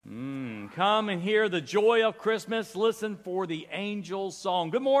Come and hear the joy of Christmas. Listen for the angel's song.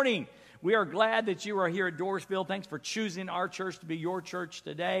 Good morning. We are glad that you are here at Dorrisville. Thanks for choosing our church to be your church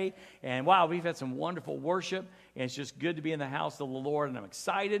today. And wow, we've had some wonderful worship. And it's just good to be in the house of the Lord. And I'm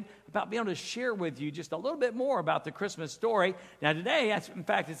excited about being able to share with you just a little bit more about the Christmas story. Now today, in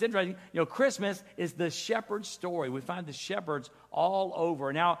fact, it's interesting. Christmas is the shepherd's story. We find the shepherds all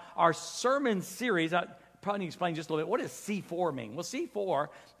over. Now, our sermon series, I probably need to explain just a little bit. What does C4 mean? Well, C4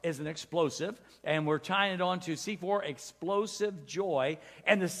 is an explosive, and we're tying it on to C4, explosive joy.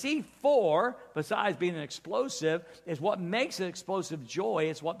 And the C4, besides being an explosive, is what makes it explosive joy.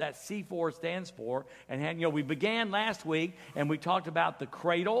 It's what that C4 stands for. And we began last week, and we talked about the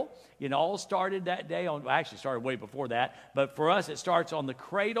cradle. It all started that day actually started way before that, but for us it starts on the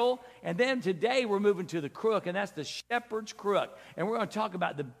cradle. And then today we're moving to the crook, and that's the shepherd's crook. And we're going to talk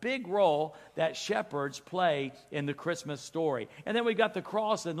about the big role that shepherds play in the Christmas story. And then we got the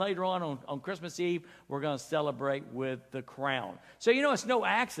cross, and later on Christmas Eve, we're going to celebrate with the crown. So, it's no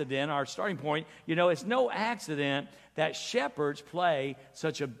accident, our starting point, it's no accident that shepherds play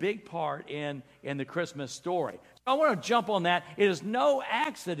such a big part in the Christmas story. I want to jump on that. It is no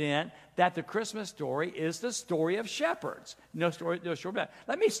accident that the Christmas story is the story of shepherds. No story about it.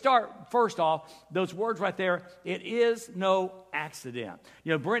 Let me start first off, those words right there, it is no accident.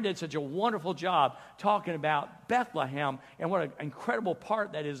 Brent did such a wonderful job talking about Bethlehem and what an incredible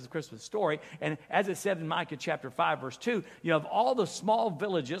part that is of the Christmas story. And as it said in Micah chapter 5, verse 2, of all the small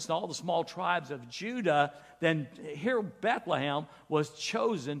villages and all the small tribes of Judah, then here Bethlehem was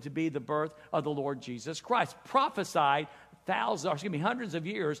chosen to be the birth of the Lord Jesus Christ, prophesied hundreds of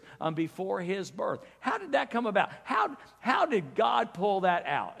years before his birth. How did that come about? How did God pull that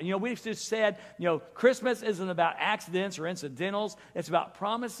out? We've just said, Christmas isn't about accidents or incidentals. It's about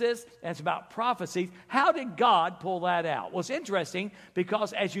promises and it's about prophecies. How did God pull that out? Well, it's interesting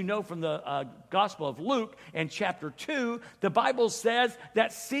because, as you know from the Gospel of Luke in chapter 2, the Bible says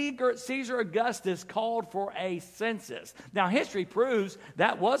that Caesar Augustus called for a census. Now, history proves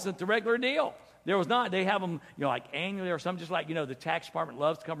that wasn't the regular deal. There was not. They have them, like annually or something, just like, the tax department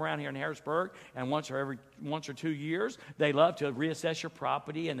loves to come around here in Harrisburg, and once or 2 years, they love to reassess your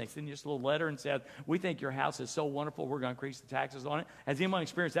property, and they send you just a little letter and says, we think your house is so wonderful, we're going to increase the taxes on it. Has anyone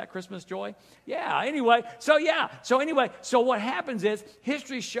experienced that Christmas joy? Yeah, anyway. So what happens is,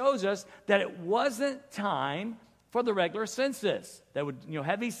 history shows us that it wasn't time for the regular census. That would,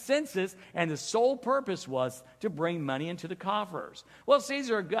 heavy census, and the sole purpose was to bring money into the coffers. Well,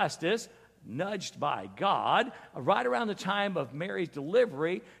 Caesar Augustus, nudged by God, right around the time of Mary's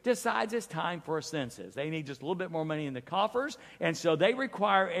delivery, decides it's time for a census. They need just a little bit more money in the coffers, and so they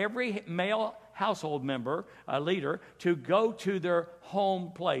require every male household member, leader, to go to their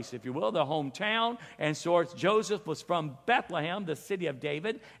home place, if you will, their hometown. And so Joseph was from Bethlehem, the city of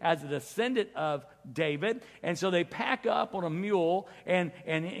David, as a descendant of David. And so they pack up on a mule, and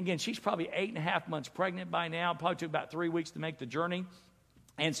again, she's probably 8.5 months pregnant by now. Probably took about 3 weeks to make the journey.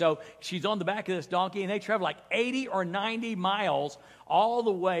 And so she's on the back of this donkey, and they travel like 80 or 90 miles all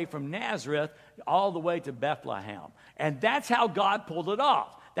the way from Nazareth all the way to Bethlehem. And that's how God pulled it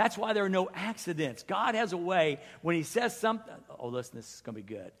off. That's why there are no accidents. God has a way when he says something. Oh, listen, this is going to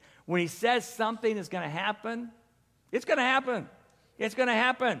be good. When he says something is going to happen, it's going to happen. It's going to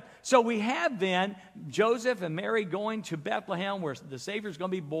happen. So we have then Joseph and Mary going to Bethlehem where the Savior is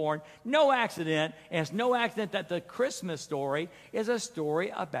going to be born. No accident. And it's no accident that the Christmas story is a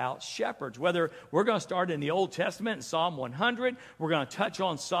story about shepherds. Whether we're going to start in the Old Testament in Psalm 100, we're going to touch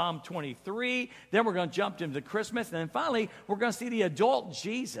on Psalm 23, then we're going to jump into Christmas, and then finally we're going to see the adult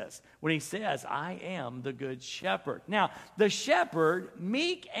Jesus when he says, I am the good shepherd. Now, the shepherd,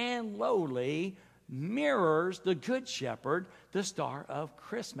 meek and lowly, mirrors the good shepherd, the star of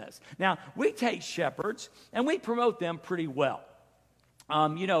Christmas. Now, we take shepherds and we promote them pretty well.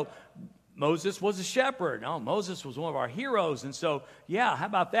 Moses was a shepherd. Moses was one of our heroes. And so, how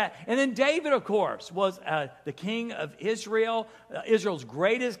about that? And then David, of course, was the king of Israel, Israel's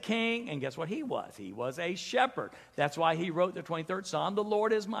greatest king. And guess what he was? He was a shepherd. That's why he wrote the 23rd Psalm, the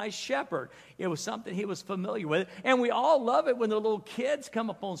Lord is my shepherd. It was something he was familiar with. And we all love it when the little kids come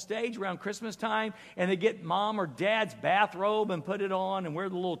up on stage around Christmas time and they get mom or dad's bathrobe and put it on and wear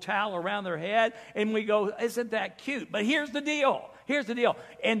the little towel around their head. And we go, isn't that cute? But here's the deal.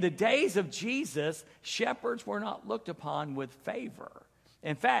 In the days of Jesus, shepherds were not looked upon with favor.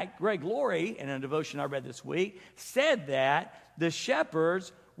 In fact, Greg Laurie, in a devotion I read this week, said that the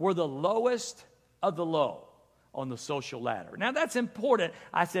shepherds were the lowest of the low. on the social ladder. Now, that's important.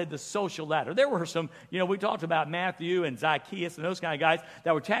 I said the social ladder. There were some, we talked about Matthew and Zacchaeus and those kind of guys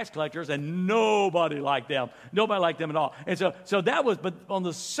that were tax collectors, and nobody liked them. Nobody liked them at all. And so that was, but on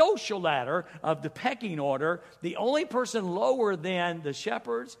the social ladder of the pecking order, the only person lower than the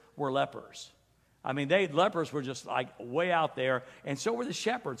shepherds were lepers. I mean, lepers were just like way out there, and so were the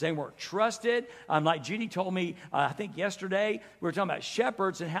shepherds. They weren't trusted. Like Judy told me, I think yesterday, we were talking about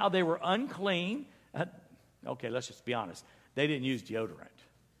shepherds and how they were unclean. Okay, let's just be honest. They didn't use deodorant.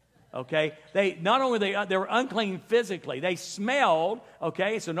 Okay, they were unclean physically. They smelled.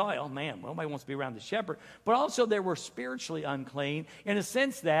 Okay, so nobody wants to be around the shepherd. But also they were spiritually unclean in a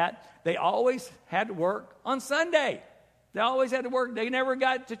sense that they always had to work on Sunday. They always had to work. They never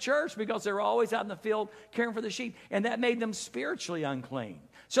got to church because they were always out in the field caring for the sheep, and that made them spiritually unclean.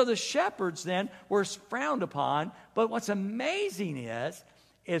 So the shepherds then were frowned upon. But what's amazing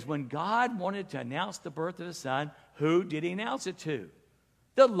is when God wanted to announce the birth of his son, who did he announce it to?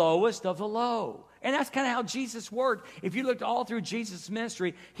 The lowest of the low. And that's kind of how Jesus worked. If you looked all through Jesus'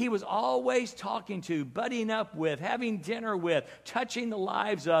 ministry, he was always talking to, buddying up with, having dinner with, touching the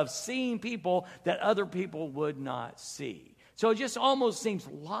lives of, seeing people that other people would not see. So it just almost seems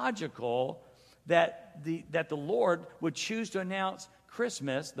logical that the Lord would choose to announce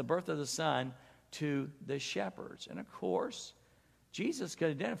Christmas, the birth of the Son, to the shepherds. And of course, Jesus could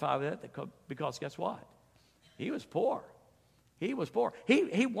identify with it because guess what? He was poor. He was poor.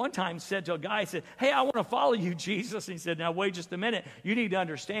 He one time said to a guy, he said, hey, I want to follow you, Jesus. And he said, now wait just a minute. You need to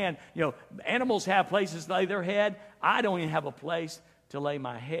understand, animals have places to lay their head. I don't even have a place to lay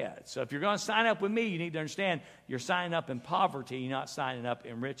my head. So if you're going to sign up with me, you need to understand you're signing up in poverty. You're not signing up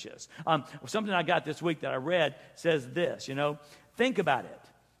in riches. Something I got this week that I read says this, think about it.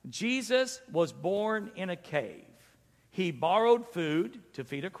 Jesus was born in a cave. He borrowed food to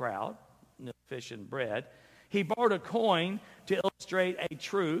feed a crowd, fish and bread. He borrowed a coin to illustrate a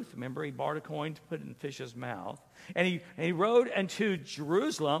truth. Remember, he borrowed a coin to put in the fish's mouth. And he rode into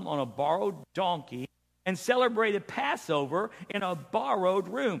Jerusalem on a borrowed donkey and celebrated Passover in a borrowed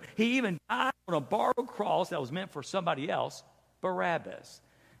room. He even died on a borrowed cross that was meant for somebody else, Barabbas.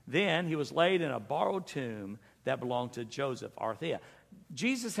 Then he was laid in a borrowed tomb that belonged to Joseph, Arimathea.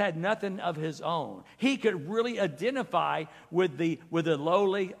 Jesus had nothing of his own. He could really identify with the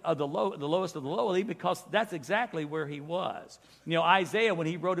lowly of the lowest of the lowly, because that's exactly where he was. Isaiah, when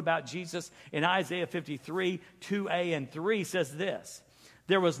he wrote about Jesus in Isaiah 53, 2a and 3, says this: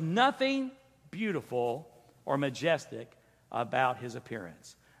 there was nothing beautiful or majestic about his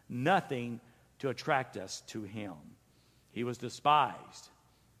appearance, nothing to attract us to him. He was despised,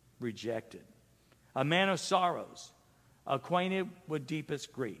 rejected, a man of sorrows, acquainted with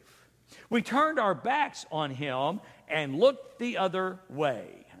deepest grief. We turned our backs on him and looked the other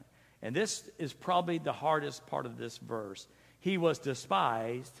way. And this is probably the hardest part of this verse. He was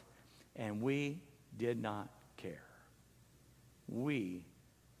despised, and we did not care. We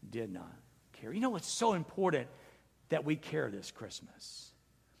did not care. It's so important that we care this Christmas.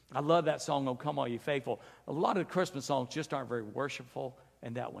 I love that song, "Oh Come All You Faithful." A lot of the Christmas songs just aren't very worshipful,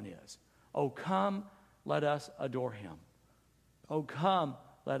 and that one is. Oh, come, let us adore him. Oh, come,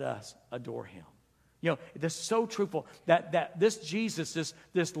 let us adore him. This is so truthful that this Jesus,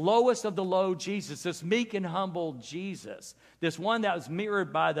 this lowest of the low Jesus, this meek and humble Jesus, this one that was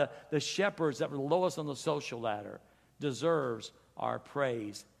mirrored by the shepherds that were the lowest on the social ladder, deserves our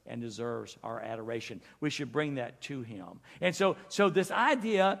praise and deserves our adoration. We should bring that to him. And so this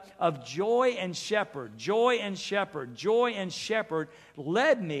idea of joy and shepherd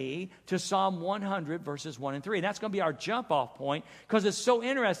led me to Psalm 100, verses 1 and 3. And that's going to be our jump-off point, because it's so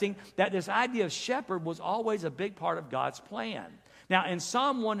interesting that this idea of shepherd was always a big part of God's plan. Now, in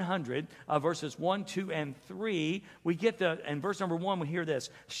Psalm 100, verses 1, 2, and 3, we get in verse number 1, we hear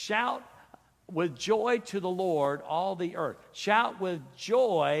this: shout with joy to the Lord, all the earth. Shout with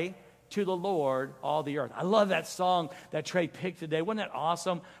joy to the Lord, all the earth. I love that song that Trey picked today. Wasn't that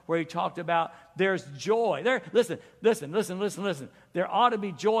awesome? Where he talked about there's joy. Listen. There ought to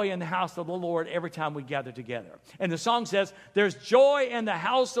be joy in the house of the Lord every time we gather together. And the song says, there's joy in the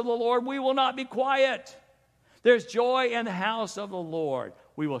house of the Lord. We will not be quiet. There's joy in the house of the Lord.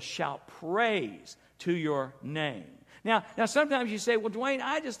 We will shout praise to your name. Now, sometimes you say, well, Dwayne,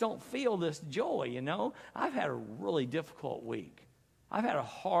 I just don't feel this joy, I've had a really difficult week. I've had a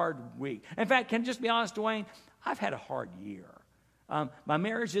hard week. In fact, can I just be honest, Dwayne? I've had a hard year. My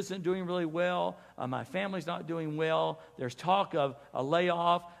marriage isn't doing really well. My family's not doing well. There's talk of a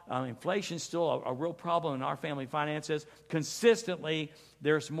layoff. Inflation's still a real problem in our family finances. Consistently,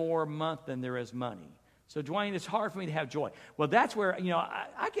 there's more month than there is money. So, Dwayne, it's hard for me to have joy. Well, that's where,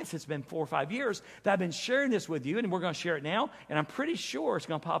 I guess it's been 4 or 5 years that I've been sharing this with you, and we're going to share it now. And I'm pretty sure it's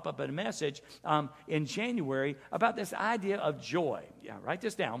going to pop up in a message in January about this idea of joy. Yeah, write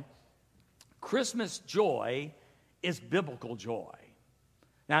this down. Christmas joy is biblical joy.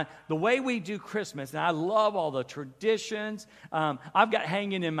 Now, the way we do Christmas, and I love all the traditions. I've got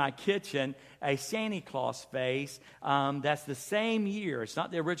hanging in my kitchen a Santa Claus face that's the same year. It's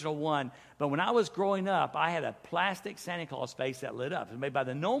not the original one. But when I was growing up, I had a plastic Santa Claus face that lit up. It was made by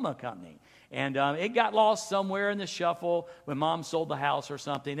the Noma Company. And it got lost somewhere in the shuffle when Mom sold the house or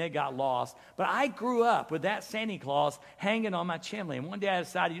something. It got lost. But I grew up with that Santa Claus hanging on my chimney. And one day I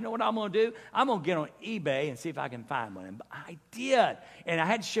decided, you know what I'm going to do? I'm going to get on eBay and see if I can find one. And I did. And I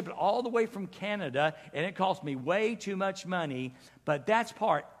had to ship it all the way from Canada. And it cost me way too much money. But that's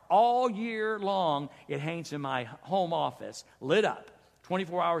part. All year long, it hangs in my home office, lit up.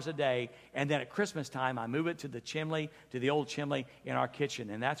 24 hours a day, and then at Christmas time, I move it to the chimney, to the old chimney in our kitchen,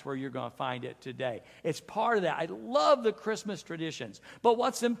 and that's where you're going to find it today. It's part of that. I love the Christmas traditions, but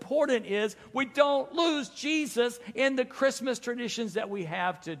what's important is we don't lose Jesus in the Christmas traditions that we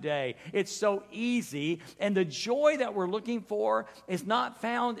have today. It's so easy, and the joy that we're looking for is not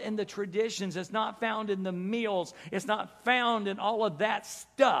found in the traditions. It's not found in the meals. It's not found in all of that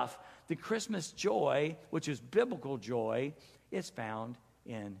stuff. The Christmas joy, which is biblical joy, is found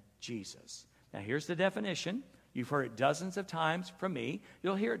in Jesus. Now, here's the definition. You've heard it dozens of times from me.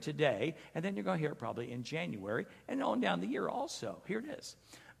 You'll hear it today, and then you're going to hear it probably in January and on down the year also. Here it is.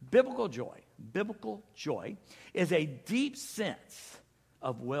 Biblical joy is a deep sense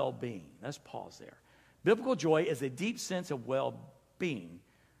of well-being. Let's pause there. Biblical joy is a deep sense of well-being.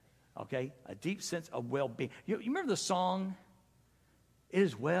 Okay? A deep sense of well-being. You remember the song, "It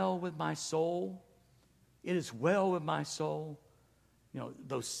is well with my soul"? It is well with my soul.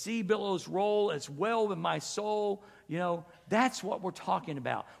 Those sea billows roll. It's well with my soul. That's what we're talking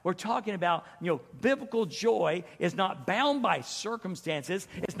about. We're talking about, biblical joy is not bound by circumstances.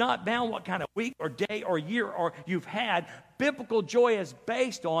 It's not bound what kind of week or day or year or you've had. Biblical joy is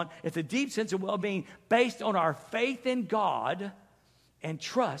based on, it's a deep sense of well-being based on our faith in God and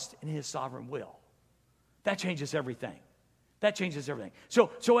trust in His sovereign will. That changes everything. That changes everything.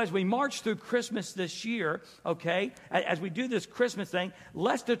 So as we march through Christmas this year, okay, as we do this Christmas thing,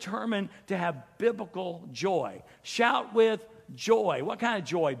 let's determine to have biblical joy. Shout with joy. What kind of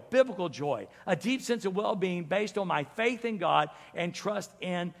joy? Biblical joy. A deep sense of well-being based on my faith in God and trust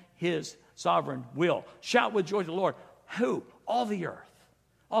in His sovereign will. Shout with joy to the Lord. Who? All the earth.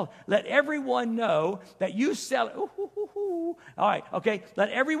 Oh, let everyone know that you celebrate. All right, okay. Let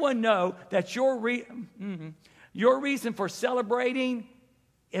everyone know that your reason for celebrating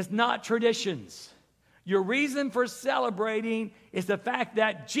is not traditions. Your reason for celebrating is the fact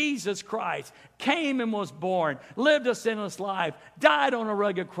that Jesus Christ came and was born, lived a sinless life, died on a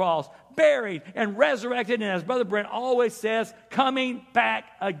rugged cross, buried and resurrected, and as Brother Brent always says, coming back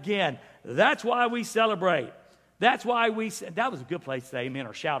again. That's why we celebrate. That's why that was a good place to say amen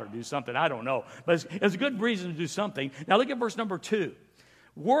or shout or do something. I don't know. But it's a good reason to do something. Now look at verse number 2.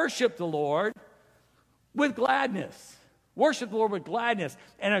 Worship the Lord with gladness. Worship the Lord with gladness.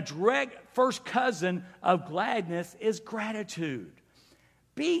 And a direct first cousin of gladness is gratitude.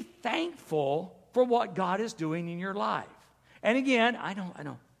 Be thankful for what God is doing in your life. And again, I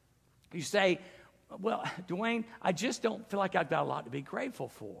know. You say, well, Dwayne, I just don't feel like I've got a lot to be grateful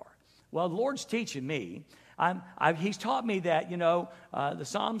for. Well, the Lord's teaching me. He's taught me that, the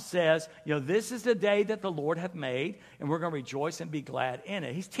Psalm says, this is the day that the Lord hath made, and we're going to rejoice and be glad in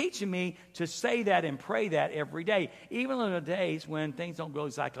it. He's teaching me to say that and pray that every day, even on the days when things don't go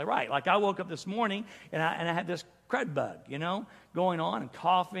exactly right. Like I woke up this morning, and I had this crud bug, going on and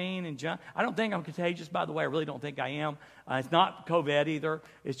coughing and I don't think I'm contagious, by the way. I really don't think I am. It's not COVID either.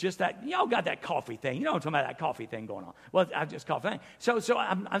 It's just that, y'all got that coffee thing. I'm talking about that coffee thing going on. Well, I've just coughing. So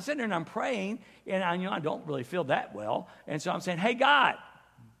I'm sitting there and I'm praying, and I don't really feel that well. And so I'm saying, hey, God,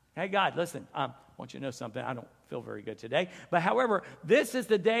 listen, I want you to know something. I don't feel very good today. But however, this is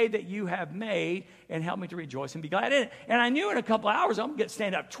the day that you have made, and help me to rejoice and be glad in it. And I knew in a couple of hours I'm going to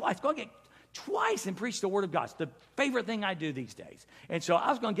stand up twice. Going to get twice and preach the Word of God. It's the favorite thing I do these days. And so I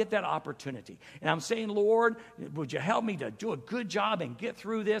was going to get that opportunity. And I'm saying, Lord, would you help me to do a good job and get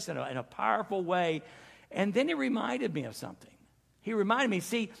through this in a powerful way? And then He reminded me of something. He reminded me,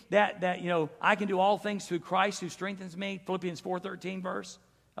 see, that I can do all things through Christ who strengthens me. Philippians 4:13 verse.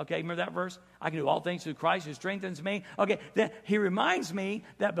 Okay, remember that verse? I can do all things through Christ who strengthens me. Okay, then He reminds me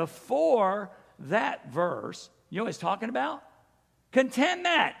that before that verse, you know what He's talking about?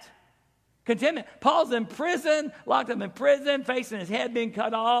 Contentment. Contentment. Paul's in prison, locked up in prison, facing his head being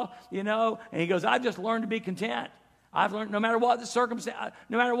cut off, and he goes, I've just learned to be content. I've learned no matter what the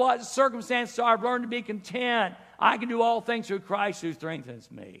circumstances are, I've learned to be content. I can do all things through Christ who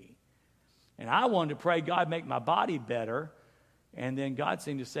strengthens me. And I wanted to pray, God, make my body better. And then God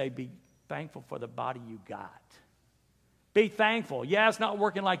seemed to say, be thankful for the body you got. Be thankful. Yeah, it's not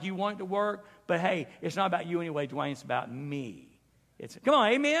working like you want it to work, but hey, it's not about you anyway, Dwayne. It's about me. Come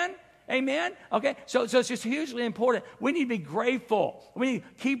on, amen? Amen? Okay, so it's just hugely important. We need to be grateful. We need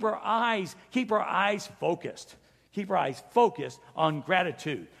to keep our eyes focused. Keep our eyes focused on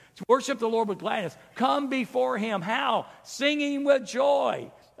gratitude. To worship the Lord with gladness. Come before Him. How? Singing with joy.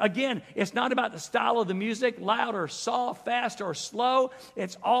 Again, it's not about the style of the music, loud or soft, fast or slow.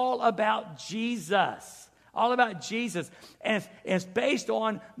 It's all about Jesus. All about Jesus. And it's based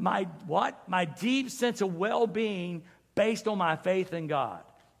on my deep sense of well-being based on my faith in God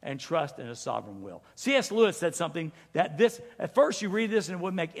and trust in His sovereign will. C.S. Lewis said something that at first you read this and it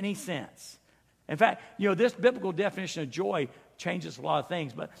wouldn't make any sense. In fact, this biblical definition of joy changes a lot of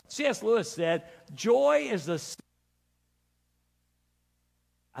things. But C.S. Lewis said, joy is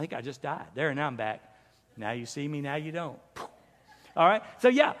I think I just died. There, now I'm back. Now you see me, now you don't. All right? So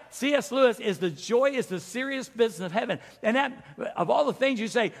yeah, C.S. Lewis joy is the serious business of heaven. And that, of all the things you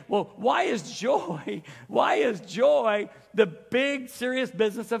say, well, why is joy the big serious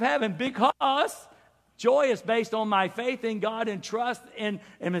business of heaven? Because joy is based on my faith in God and trust in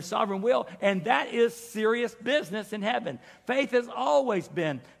His sovereign will. And that is serious business in heaven. Faith has always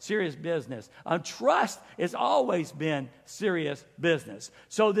been serious business. Trust has always been serious business.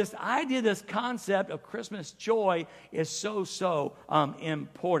 So this idea, this concept of Christmas joy is so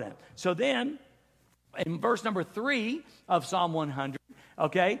important. So then, in verse number 3 of Psalm 100,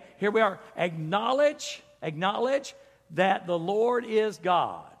 okay, here we are. Acknowledge that the Lord is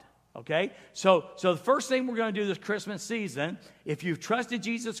God. Okay, so the first thing we're going to do this Christmas season, if you've trusted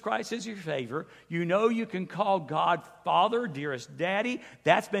Jesus Christ as your Savior, you can call God Father, dearest Daddy.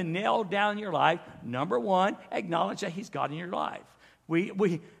 That's been nailed down in your life. Number one, acknowledge that He's God in your life.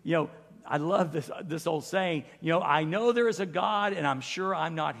 I love this old saying, I know there is a God and I'm sure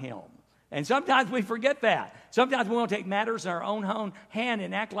I'm not Him. And sometimes we forget that. Sometimes we want to take matters in our own hand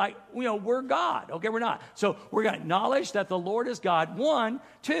and act like, we're God. Okay, we're not. So we're going to acknowledge that the Lord is God. 1,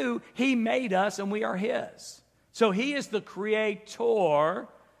 2, He made us and we are His. So He is the creator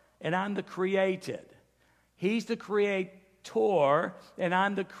and I'm the created. He's the creator and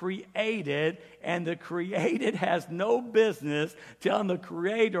I'm the created. And the created has no business telling the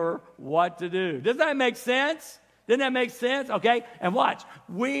creator what to do. Does that make sense? Doesn't that make sense? Okay, and watch.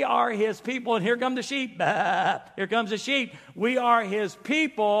 We are His people, and here come the sheep. Here comes the sheep. We are His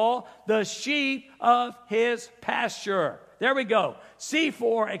people, the sheep of His pasture. There we go.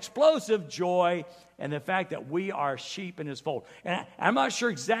 C4, explosive joy, and the fact that we are sheep in His fold. And I'm not sure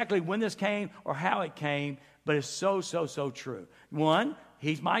exactly when this came or how it came, but it's so true. 1,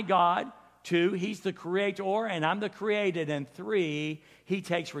 He's my God. 2, He's the creator, and I'm the created. And 3, He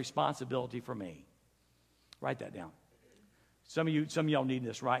takes responsibility for me. Write that down. Some of y'all need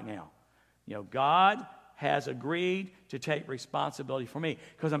this right now. God has agreed to take responsibility for me.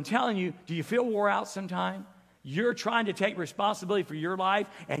 Because I'm telling you, do you feel wore out sometime? You're trying to take responsibility for your life,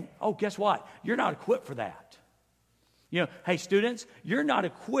 and guess what? You're not equipped for that. Hey, students, you're not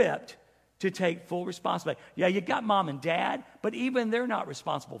equipped to take full responsibility. Yeah, you got mom and dad, but even they're not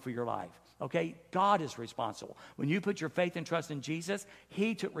responsible for your life. Okay, God is responsible. When you put your faith and trust in Jesus,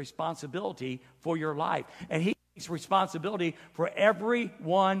 He took responsibility for your life. And He takes responsibility for every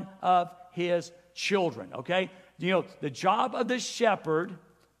one of His children, okay? The job of the shepherd,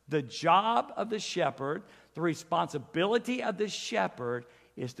 the responsibility of the shepherd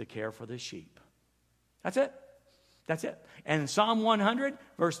is to care for the sheep. That's it. And in Psalm 100,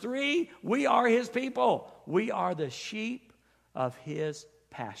 verse 3, we are His people. We are the sheep of His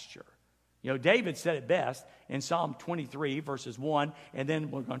pasture. David said it best in Psalm 23, verses 1, and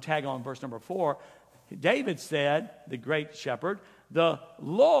then we're going to tag on verse number 4. David said, the great shepherd, the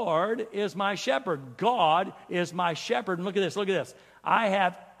Lord is my shepherd. God is my shepherd. And look at this. I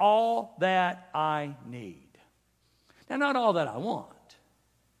have all that I need. Now, not all that I want.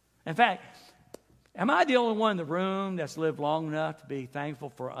 In fact, am I the only one in the room that's lived long enough to be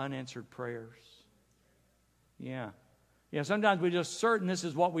thankful for unanswered prayers? Yeah. Sometimes we're just certain this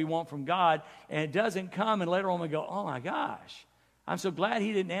is what we want from God, and it doesn't come, and later on we go, oh my gosh, I'm so glad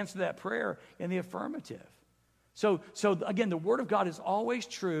He didn't answer that prayer in the affirmative. So again, the Word of God is always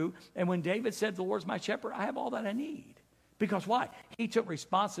true, and when David said, the Lord's my shepherd, I have all that I need. Because why? He took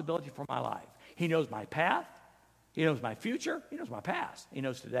responsibility for my life. He knows my path, He knows my future, He knows my past, He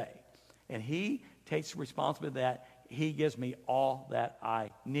knows today. and he takes responsibility that he gives me all that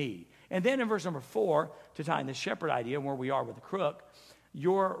I need. And then in verse number 4, to tie in the shepherd idea, where we are with the crook,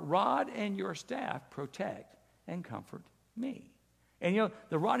 your rod and your staff protect and comfort me. And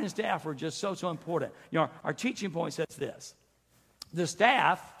the rod and staff are just so important. Our teaching point says this. The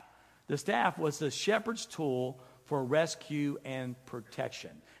staff was the shepherd's tool for rescue and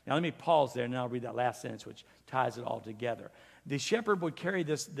protection. Now let me pause there, and then I'll read that last sentence, which ties it all together. The shepherd would carry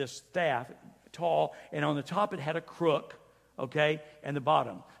this staff, tall, and on the top it had a crook, okay, and the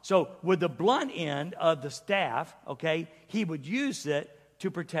bottom. So with the blunt end of the staff, okay, he would use it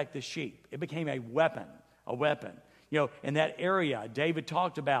to protect the sheep. It became a weapon. In that area, David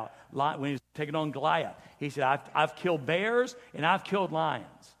talked about when he was taking on Goliath. He said, I've killed bears and I've killed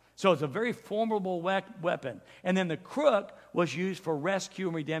lions. So it's a very formidable weapon. And then the crook was used for rescue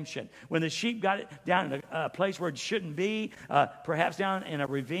and redemption. When the sheep got it down in a place where it shouldn't be, perhaps down in a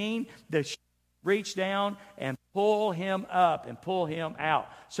ravine, the sheep reach down and pull him up and pull him out.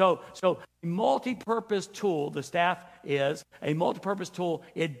 So a multi-purpose tool, the staff is a multi-purpose tool.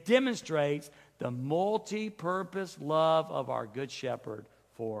 It demonstrates the multi-purpose love of our good shepherd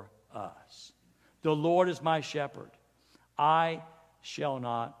for us. The Lord is my shepherd. I shall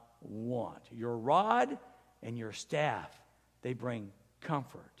not want. Your rod and your staff, they bring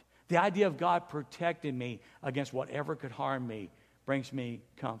comfort. The idea of God protecting me against whatever could harm me brings me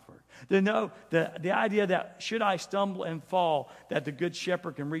comfort. The idea that should I stumble and fall, that the good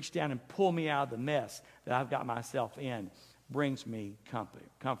shepherd can reach down and pull me out of the mess that I've got myself in brings me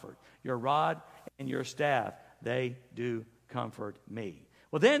comfort. Your rod and your staff, they do comfort me.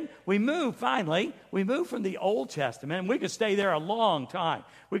 Well, then we move from the Old Testament. We could stay there a long time.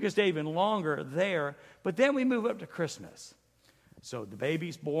 We could stay even longer there. But then we move up to Christmas. So the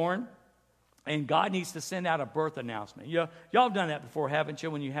baby's born, and God needs to send out a birth announcement. Y'all have done that before, haven't you?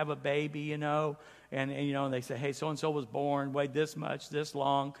 When you have a baby, and they say, hey, so-and-so was born, weighed this much, this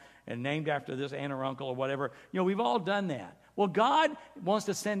long, and named after this aunt or uncle or whatever. We've all done that. Well, God wants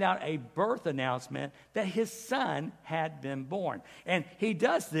to send out a birth announcement that his son had been born. And he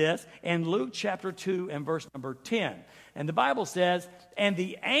does this in Luke chapter 2 and verse number 10. And the Bible says, and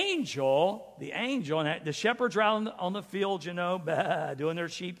the angel, and the shepherds are out on the field, doing their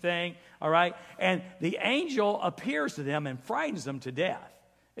sheep thing, all right? And the angel appears to them and frightens them to death.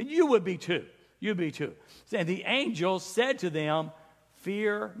 And you would be too. You'd be too. And the angel said to them,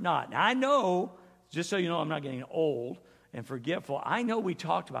 fear not. Now, I know, just so you know, I'm not getting old and forgetful. I know we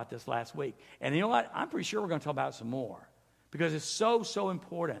talked about this last week. And you know what? I'm pretty sure we're going to talk about it some more because it's so, so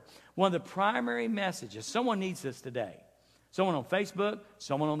important. One of the primary messages, someone needs this today. Someone on Facebook,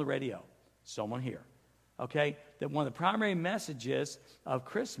 someone on the radio, someone here. Okay? That one of the primary messages of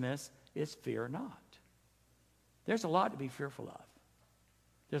Christmas is fear not. There's a lot to be fearful of.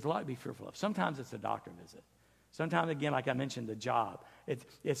 There's a lot to be fearful of. Sometimes it's a doctor visit. Sometimes, again, like I mentioned, the job.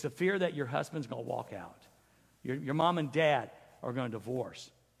 It's the fear that your husband's going to walk out. Your mom and dad are going to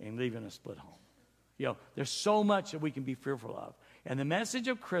divorce and live in a split home. There's so much that we can be fearful of. And the message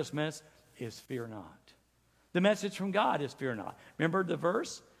of Christmas is fear not. The message from God is fear not. Remember the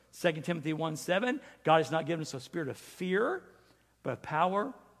verse? 2 Timothy 1:7. God has not given us a spirit of fear, but of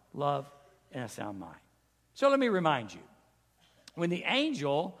power, love, and a sound mind. So let me remind you. When the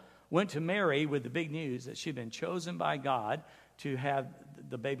angel went to Mary with the big news that she'd been chosen by God to have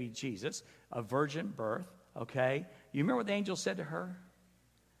the baby Jesus, a virgin birth, okay? You remember what the angel said to her?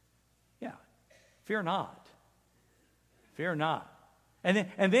 Yeah. Fear not. Fear not. And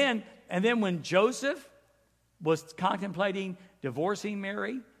then when Joseph was contemplating divorcing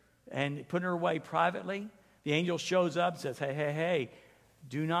Mary and putting her away privately, the angel shows up and says, hey,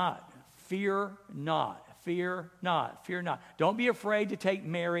 do not, fear not, fear not, fear not. Don't be afraid to take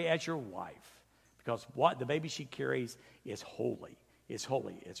Mary as your wife because what the baby she carries is holy. It's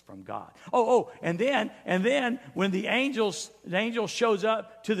holy. It's from God. And then when the angel shows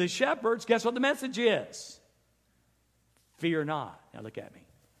up to the shepherds, guess what the message is? Fear not. Now look at me.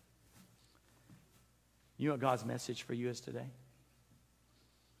 You know what God's message for you is today?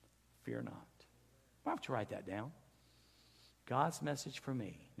 Fear not. I have to write that down. God's message for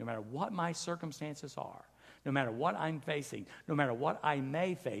me, no matter what my circumstances are, no matter what I'm facing, no matter what I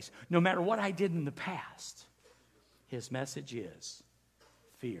may face, no matter what I did in the past, his message is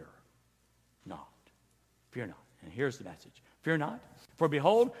fear not. Fear not. And here's the message. Fear not. For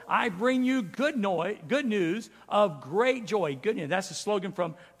behold, I bring you good news of great joy. Good news. That's the slogan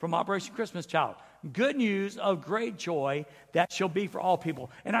from Operation Christmas Child. good news of great joy that shall be for all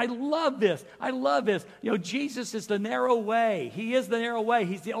people. And I love this. I love this. Jesus is the narrow way. He is the narrow way.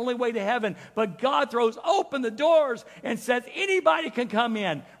 He's the only way to heaven. But God throws open the doors and says anybody can come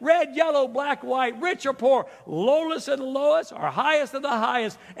in. Red, yellow, black, white, rich or poor, lowest of the lowest, or highest of the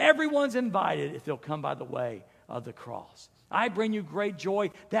highest. Everyone's invited if they'll come by the way of the cross. I bring you great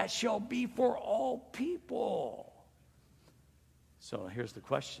joy that shall be for all people. So here's the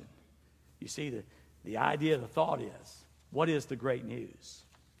question. You see, the idea, the thought is, what is the great news?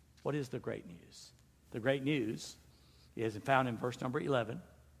 What is the great news? The great news is found in verse number 11.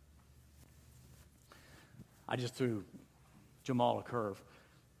 I just threw Jamal a curve.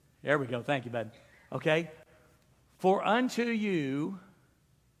 There we go. Thank you, bud. Okay. For unto you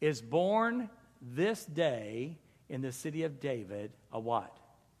is born this day in the city of David a what?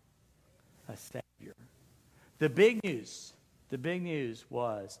 A Savior. The big news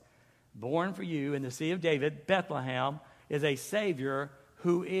was born for you in the city of David, Bethlehem, is a Savior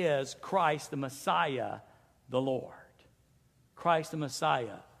who is Christ the Messiah, the Lord. Christ the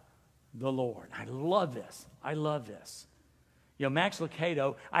Messiah, the Lord. I love this. I love this. Max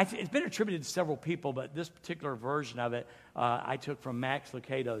Lucado, it's been attributed to several people, but this particular version of it I took from Max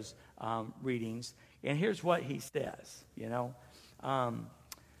Lucado's readings. And here's what he says,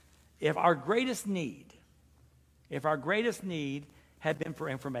 if our greatest need had been for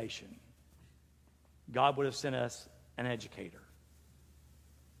information, God would have sent us an educator.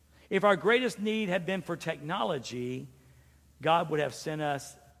 If our greatest need had been for technology, God would have sent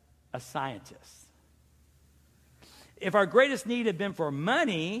us a scientist. If our greatest need had been for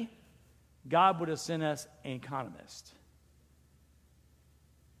money, God would have sent us an economist.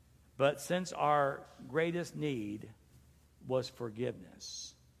 But since our greatest need was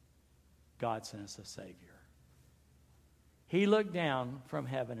forgiveness, God sent us a Savior. He looked down from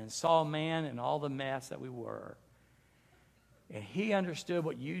heaven and saw man and all the mess that we were. And he understood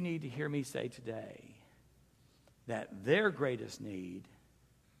what you need to hear me say today, that their greatest need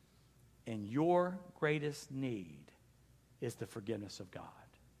and your greatest need is the forgiveness of God.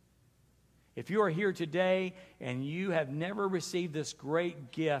 If you are here today and you have never received this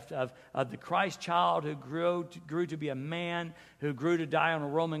great gift of the Christ child who grew to be a man, who grew to die on a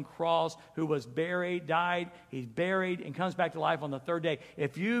Roman cross, who was buried, died, he's buried, and comes back to life on the third day.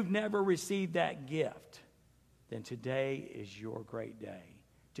 If you've never received that gift, then today is your great day.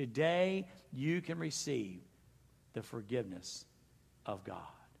 Today you can receive the forgiveness of God.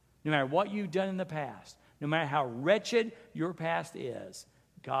 No matter what you've done in the past, no matter how wretched your past is,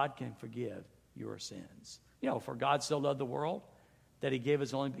 God can forgive your sins. For God so loved the world that he gave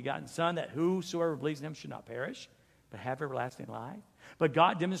his only begotten Son, that whosoever believes in him should not perish, but have everlasting life. But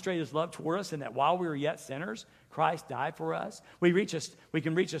God demonstrated his love toward us in that while we were yet sinners, Christ died for us. We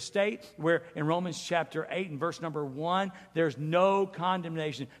can reach a state where in Romans chapter 8 and verse number 1, there's no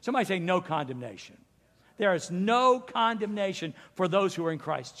condemnation. Somebody say no condemnation. There is no condemnation for those who are in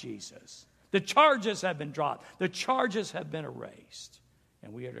Christ Jesus. The charges have been dropped. The charges have been erased.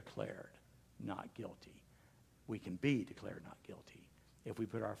 And we are declared not guilty. We can be declared not guilty if we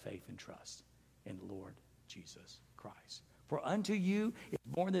put our faith and trust in the Lord Jesus Christ. For unto you is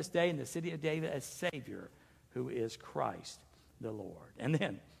born this day in the city of David a Savior who is Christ the Lord. And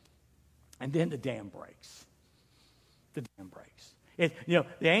then the dam breaks. The dam breaks.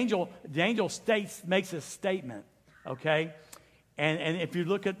 The angel makes a statement, okay? And if you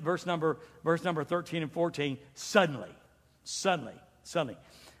look at verse number 13 and 14, suddenly,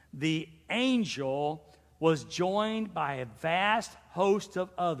 the angel was joined by a vast host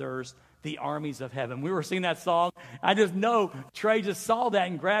of others, the armies of heaven. We were singing that song. I just know Trey just saw that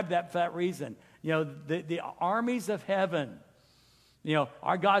and grabbed that for that reason. The armies of heaven.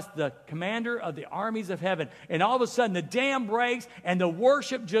 Our God's the commander of the armies of heaven. And all of a sudden the dam breaks and the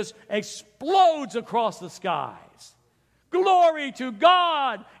worship just explodes across the skies. Glory to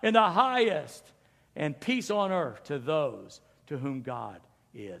God in the highest, and peace on earth to those to whom God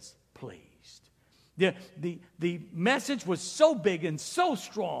is pleased. The message was so big and so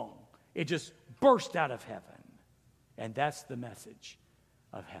strong, it just burst out of heaven. And that's the message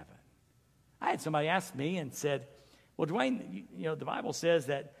of heaven. I had somebody ask me and said, well, Dwayne, the Bible says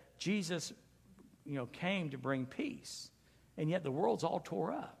that Jesus, came to bring peace, and yet the world's all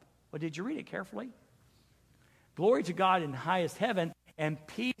tore up. Well, did you read it carefully? Glory to God in highest heaven, and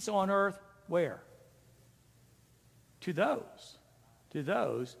peace on earth, where? To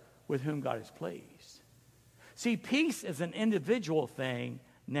those with whom God is pleased. See, peace is an individual thing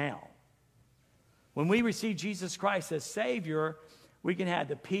now. When we receive Jesus Christ as Savior, we can have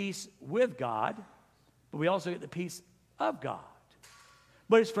the peace with God, but we also get the peace of God.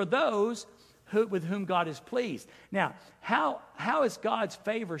 But it's for those with whom God is pleased. Now, how is God's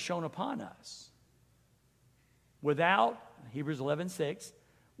favor shown upon us? Without, Hebrews 11:6,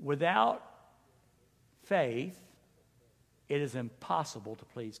 without faith, it is impossible to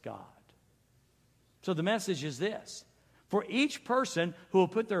please God. So the message is this. For each person who will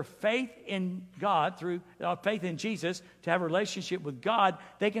put their faith in God, through faith in Jesus, to have a relationship with God,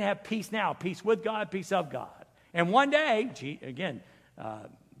 they can have peace now, peace with God, peace of God. And one day, again,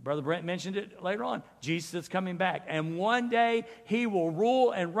 Brother Brent mentioned it later on, Jesus is coming back. And one day, he will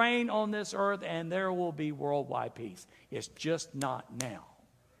rule and reign on this earth, and there will be worldwide peace. It's just not now.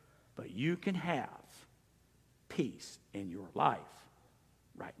 But you can have peace in your life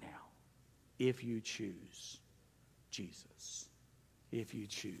right now if you choose Jesus. If you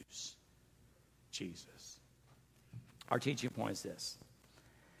choose Jesus. Our teaching point is this.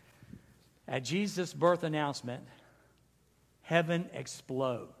 At Jesus' birth announcement, heaven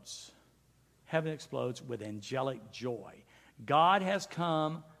explodes. Heaven explodes with angelic joy. God has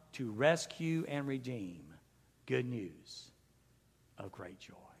come to rescue and redeem. Good news of great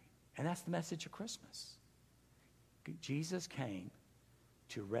joy. And that's the message of Christmas. Jesus came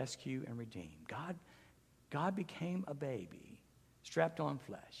to rescue and redeem. God became a baby, strapped on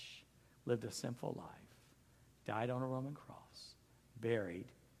flesh, lived a sinful life, died on a Roman cross, buried,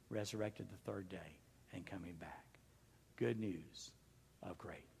 resurrected the third day, and coming back. Good news of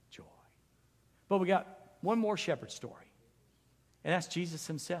great joy. But we got one more shepherd story, and that's Jesus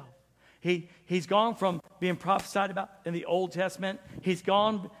himself. He's gone from being prophesied about in the Old Testament. He's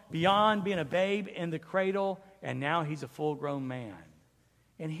gone beyond being a babe in the cradle, and now he's a full-grown man.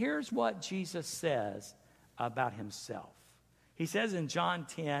 And here's what Jesus says about himself. He says in John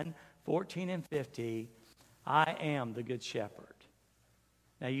 10:14 and 15, I am the good shepherd.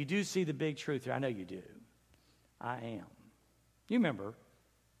 Now you do see the big truth here. I know you do. I am. You remember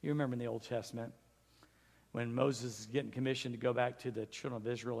in the Old Testament when Moses is getting commissioned to go back to the children of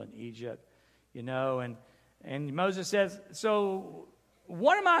Israel in Egypt, and Moses says, so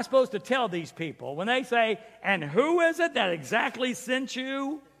what am I supposed to tell these people when they say, and who is it that exactly sent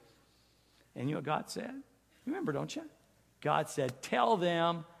you? And you know what God said? You remember, don't you? God said, tell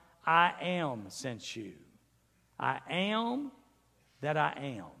them I am sent you. I am that I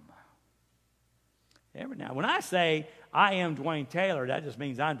am. Now, when I say I am Dwayne Taylor, that just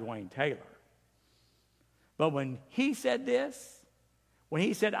means I'm Dwayne Taylor. But when he said this, when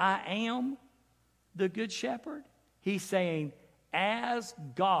he said I am the good shepherd, he's saying, as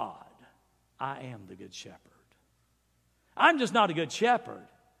God, I am the good shepherd. I'm just not a good shepherd.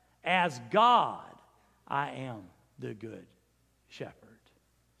 As God, I am the good shepherd.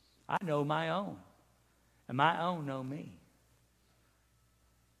 I know my own, and my own know me.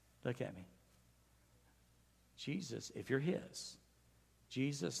 Look at me. Jesus, if you're his,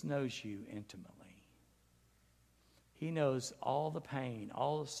 Jesus knows you intimately. He knows all the pain,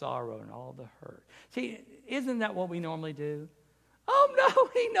 all the sorrow, and all the hurt. See, isn't that what we normally do? Oh, no,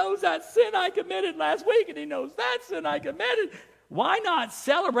 he knows that sin I committed last week, and he knows that sin I committed. Why not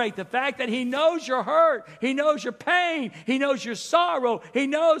celebrate the fact that he knows your hurt, he knows your pain, he knows your sorrow, he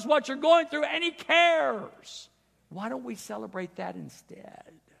knows what you're going through, and he cares? Why don't we celebrate that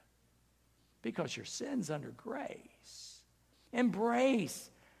instead? Because your sin's under grace. Embrace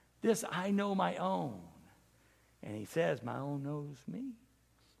this, I know my own. And he says, my own knows me.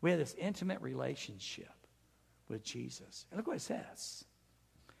 We have this intimate relationship with Jesus. And look what it says.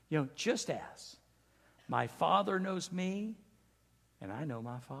 Just as my Father knows me, and I know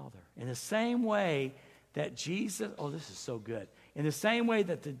my Father. In the same way that Jesus, this is so good. In the same way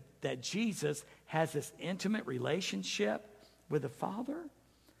that Jesus has this intimate relationship with the Father,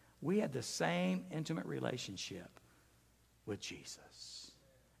 we have the same intimate relationship with Jesus.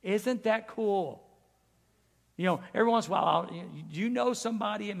 Isn't that cool? Every once in a while, you know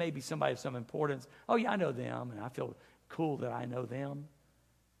somebody, it may be somebody of some importance. Oh, yeah, I know them, and I feel cool that I know them.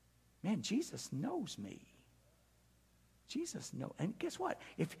 Man, Jesus knows me. Jesus knows. And guess what?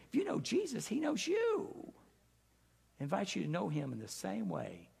 If you know Jesus, he knows you. He invites you to know him in the same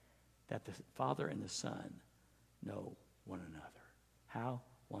way that the Father and the Son know one another. How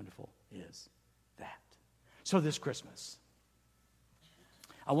wonderful is that? So this Christmas,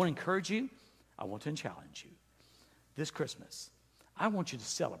 I want to encourage you. I want to challenge you. This Christmas, I want you to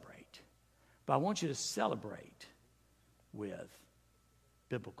celebrate. But I want you to celebrate with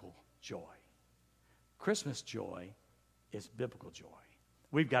biblical joy. Christmas joy is biblical joy.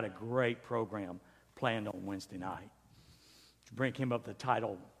 We've got a great program planned on Wednesday night. Brent came up with the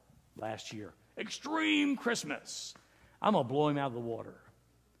title last year, Extreme Christmas. I'm going to blow him out of the water.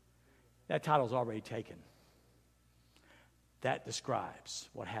 That title's already taken. That describes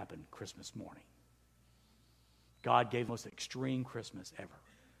what happened Christmas morning. God gave the most extreme Christmas ever.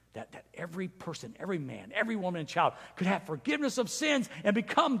 That every person, every man, every woman and child could have forgiveness of sins and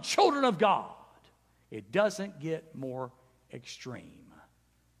become children of God. It doesn't get more extreme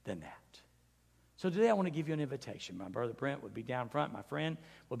than that. So today I want to give you an invitation. My brother Brent would be down front. My friend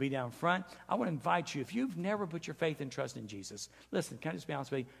will be down front. I want to invite you, if you've never put your faith and trust in Jesus, listen, can I just be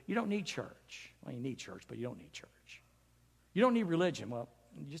honest with you? You don't need church. Well, you need church, but you don't need church. You don't need religion. Well,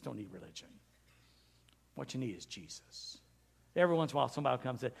 you just don't need religion. What you need is Jesus. Every once in a while somebody will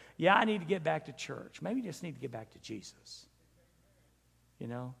come and say, yeah, I need to get back to church. Maybe you just need to get back to Jesus. You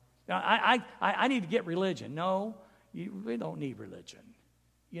know? I need to get religion. No, you really don't need religion.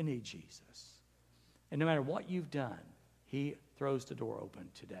 You need Jesus. And no matter what you've done, he throws the door open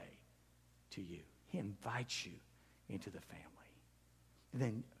today to you. He invites you into the family. And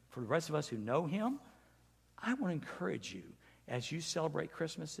then for the rest of us who know him, I want to encourage you, as you celebrate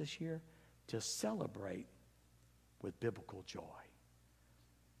Christmas this year, to celebrate with biblical joy.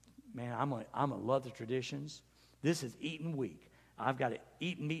 Man, I'm gonna love the traditions. This is Eating Week. I've got an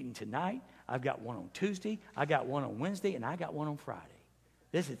Eating meeting tonight. I've got one on Tuesday. I got one on Wednesday, and I got one on Friday.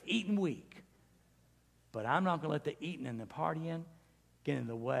 This is Eating Week. But I'm not going to let the eating and the partying get in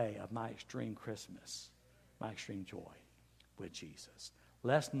the way of my extreme Christmas, my extreme joy with Jesus.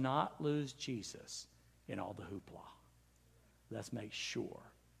 Let's not lose Jesus in all the hoopla. Let's make sure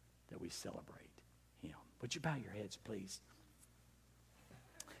that we celebrate him. Would you bow your heads, please?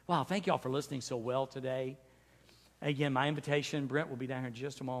 Wow, thank you all for listening so well today. Again, my invitation, Brent will be down here in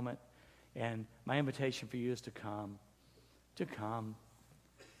just a moment, and my invitation for you is to come.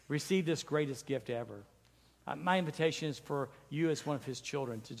 Receive this greatest gift ever. My invitation is for you as one of his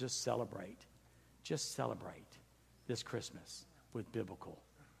children to just celebrate this Christmas with biblical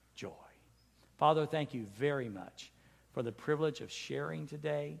joy. Father, thank you very much for the privilege of sharing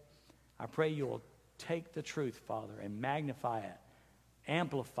today. I pray you will take the truth, Father, and magnify it,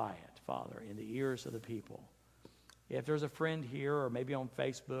 amplify it, Father, in the ears of the people. If there's a friend here or maybe on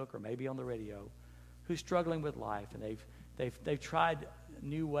Facebook or maybe on the radio who's struggling with life and they've tried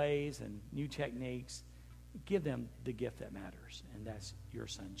new ways and new techniques, give them the gift that matters, and that's your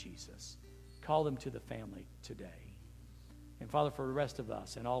son, Jesus. Call them to the family today. And Father, for the rest of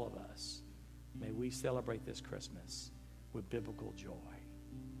us and all of us, may we celebrate this Christmas with biblical joy,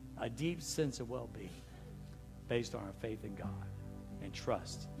 a deep sense of well-being based on our faith in God and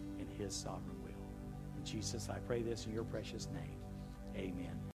trust in his sovereign will. In Jesus, I pray this in your precious name. Amen.